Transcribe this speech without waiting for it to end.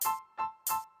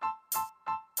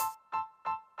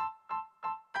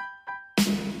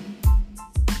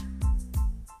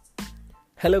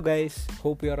Hello, guys.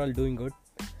 Hope you are all doing good.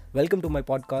 Welcome to my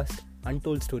podcast,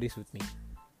 Untold Stories with me.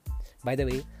 By the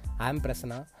way, I am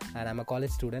Prasanna and I am a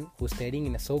college student who's studying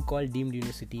in a so-called deemed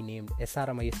university named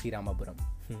SRMIST Ramapuram.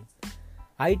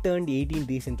 I turned 18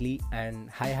 recently and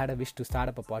I had a wish to start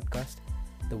up a podcast.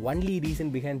 The only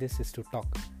reason behind this is to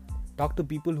talk to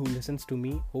people who listens to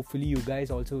me. Hopefully you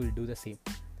guys also will do the same.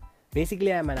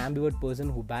 Basically, I am an ambivert person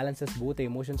who balances both the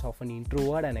emotions of an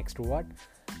introvert and extrovert,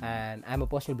 and I am a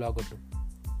personal blogger too.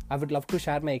 I would love to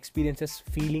share my experiences,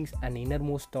 feelings and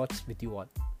innermost thoughts with you all.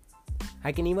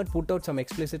 I can even put out some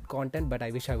explicit content, but I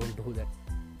wish I won't do that.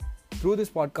 Through this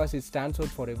podcast, it stands out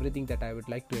for everything that I would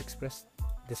like to express.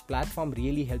 This platform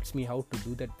really helps me how to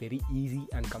do that very easy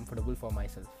and comfortable for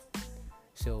myself.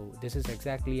 So this is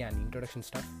exactly an introduction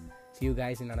stuff. See you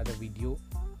guys in another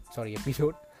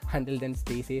episode. Until then,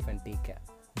 stay safe and take care.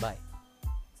 Bye.